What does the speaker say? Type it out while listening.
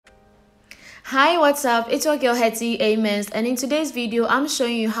Hi, what's up? It's your girl Hetty Amens, and in today's video I'm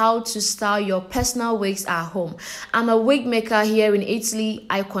showing you how to style your personal wigs at home. I'm a wig maker here in Italy.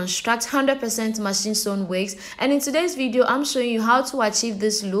 I construct 100% machine sewn wigs, and in today's video I'm showing you how to achieve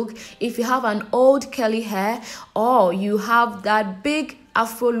this look if you have an old curly hair or you have that big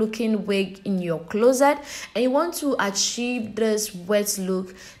afro looking wig in your closet and you want to achieve this wet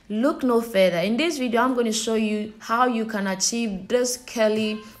look. Look no further. In this video I'm going to show you how you can achieve this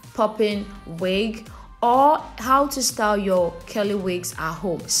curly popping wig or how to style your curly wigs at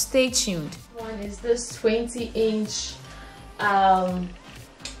home. Stay tuned. One is this 20-inch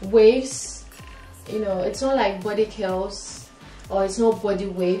waves. You know, it's not like body curls or it's not body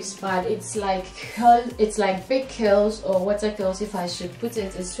waves, but it's like curl, it's like big curls or water curls if I should put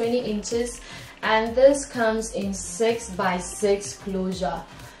it. It's 20 inches and this comes in 6x6 closure.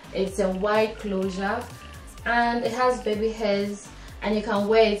 It's a wide closure and it has baby hairs, and you can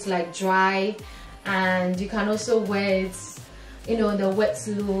wear it like dry, and you can also wear it, you know, the wet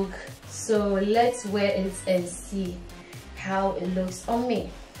look. So let's wear it and see how it looks on me.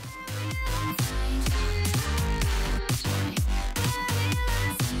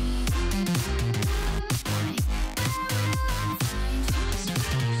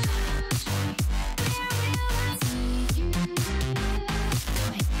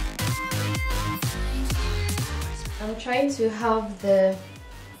 I'm trying to have the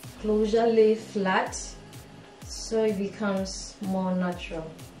closure lay flat so it becomes more natural.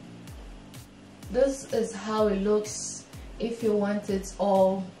 This is how it looks if you want it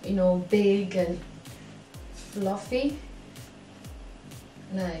all, you know, big and fluffy,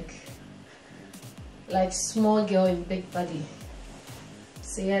 like small girl in big body.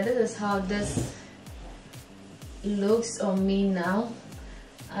 So yeah, this is how this looks on me now.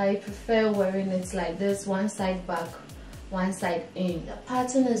 I prefer wearing it like this, one side back, one side in. The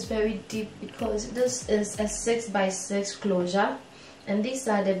pattern is very deep because this is a 6x6 closure and these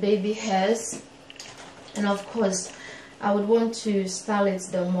are the baby hairs, and of course I would want to style it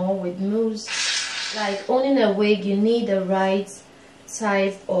the more with moves. Like owning a wig, you need the right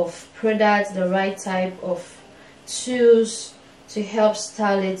type of product, the right type of tools to help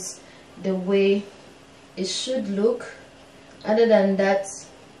style it the way it should look. Other than that,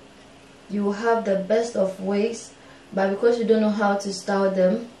 you will have the best of wigs, but because you don't know how to style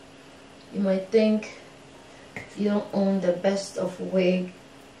them, you might think you don't own the best of wig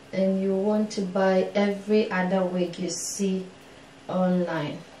and you want to buy every other wig you see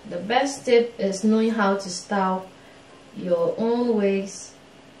online. The best tip is knowing how to style your own wigs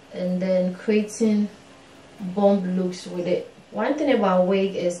and then creating bomb looks with it. One thing about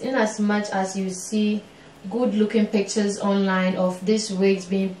wig is, in as much as you see good looking pictures online of these wigs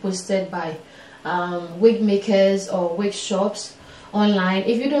being posted by wig makers or wig shops online,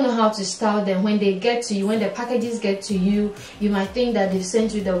 if you don't know how to style them, when they get to you, when the packages get to you, you might think that they've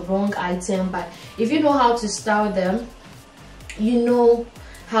sent you the wrong item. But if you know how to style them, you know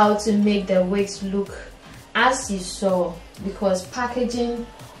how to make the wigs look as you saw, because packaging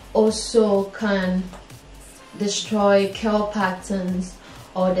also can destroy curl patterns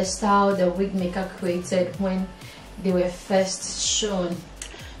or the style the wig maker created when they were first shown.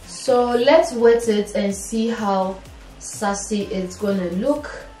 So let's wet it and see how sassy it's gonna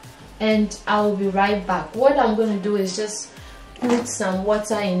look, and I'll be right back. What I'm gonna do is just put some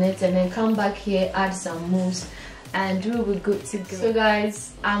water in it and then come back here, add some moves, and we'll be good to go. So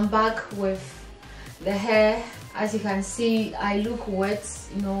guys, I'm back with the hair. As you can see, I look wet,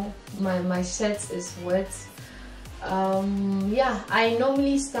 you know, my shirt is wet. Yeah, I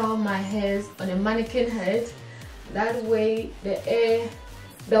normally style my hairs on a mannequin head. That way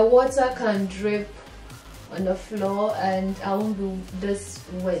the water can drip on the floor and I won't be this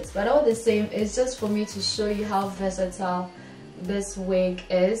wet. But all the same, it's just for me to show you how versatile this wig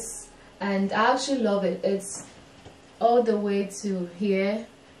is, and I actually love it. It's all the way to here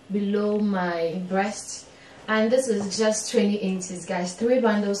below my breast, and this is just 20 inches guys, 3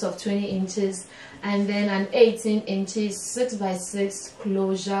 bundles of 20 inches and then an 18 inches 6x6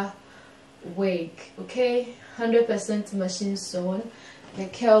 closure wig. Okay, 100% machine sewn. The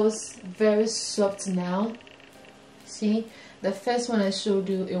curls very soft now. See, the first one I showed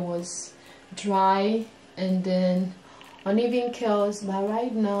you, it was dry and then uneven curls, but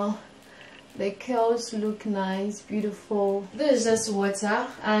right now the curls look nice, beautiful. This is just water,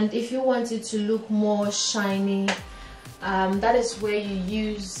 and if you want it to look more shiny, that is where you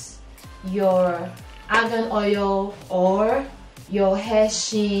use your argan oil or your hair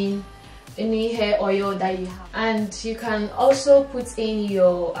sheen, any hair oil that you have, and you can also put in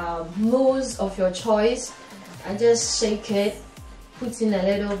your mousse of your choice and just shake it, put in a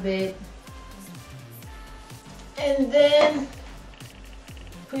little bit and then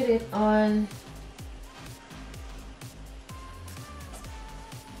put it on.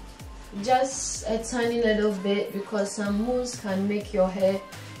 Just a tiny little bit, because some mousse can make your hair,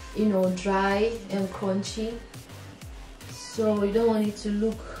 you know, dry and crunchy, so you don't want it to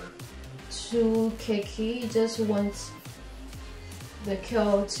look too cakey. You just want the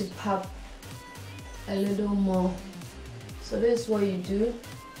curl to pop a little more. So this is what you do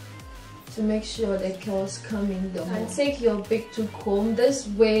to make sure the curls come in the more. And take your big tooth comb. This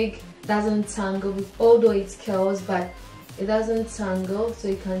wig doesn't tangle, although it curls, but it doesn't tangle. So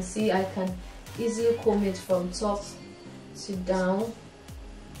you can see I can easily comb it from top to down.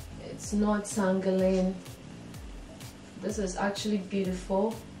 It's not tangling. This is actually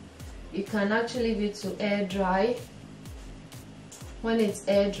beautiful. You can actually leave it to air dry. When it's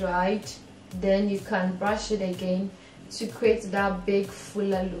air dried, then you can brush it again to create that big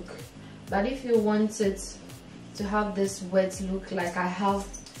fuller look. But if you want it to have this wet look like I have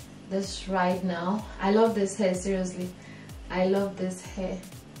this right now, I love this hair, seriously. I love this hair.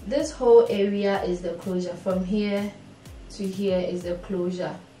 This whole area is the closure. From here to here is the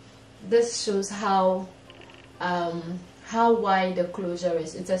closure. This shows how wide the closure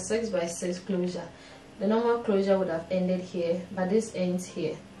is. It's a 6x6 closure. The normal closure would have ended here, but this ends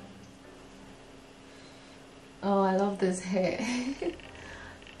here. Oh, I love this hair.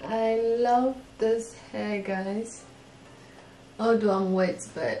 I love this hair, guys. Although I'm wet,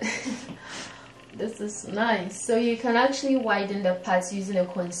 but this is nice. So you can actually widen the parts using a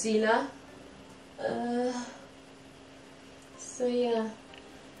concealer. So yeah,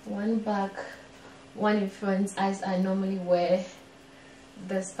 one back, one in front, as I normally wear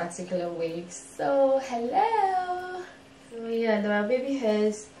this particular wig. So hello. So yeah, there are baby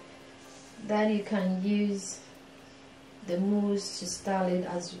hairs that you can use the mousse to style it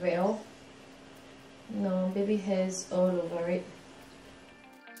as well. No, baby hairs all over it.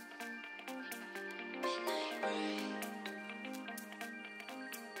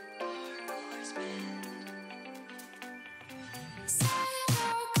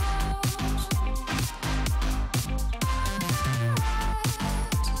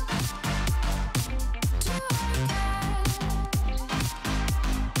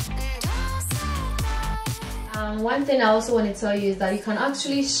 One thing I also want to tell you is that you can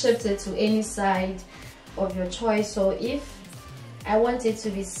actually shift it to any side of your choice. So if I want it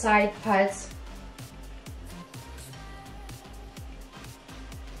to be side parts,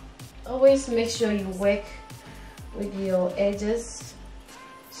 always make sure you work with your edges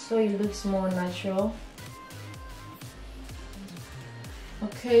so it looks more natural.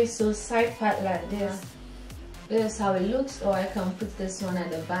 Okay, so side part like this. This is how it looks, or I can put this one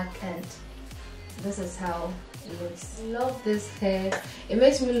at the back end. This is how it looks. I love this hair. It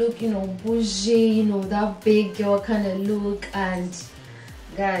makes me look, you know, bougie, you know, that big girl kind of look. And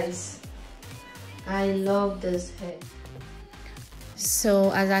guys, I love this hair.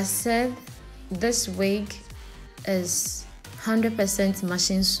 So as I said, this wig is 100%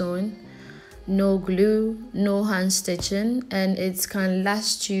 machine sewn, no glue, no hand stitching, and it can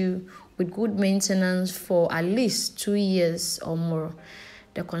last you with good maintenance for at least 2 years or more.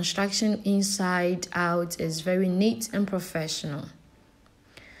 The construction inside out is very neat and professional.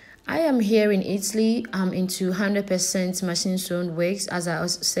 I am here in Italy. I'm into 100% machine sewn wigs, as I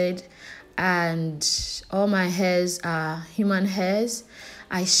also said, and all my hairs are human hairs.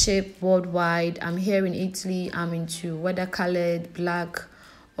 I ship worldwide. I'm here in Italy. I'm into weather colored, black,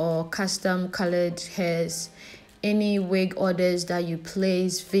 or custom colored hairs. Any wig orders that you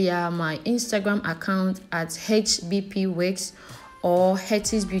place via my Instagram account at HBP-wigs or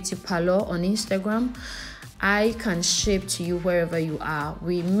Hetty's Beauty Parlor on Instagram, I can ship to you wherever you are.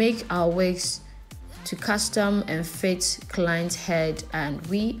 We make our wigs to custom and fit client's head, and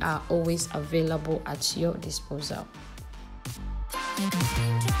we are always available at your disposal.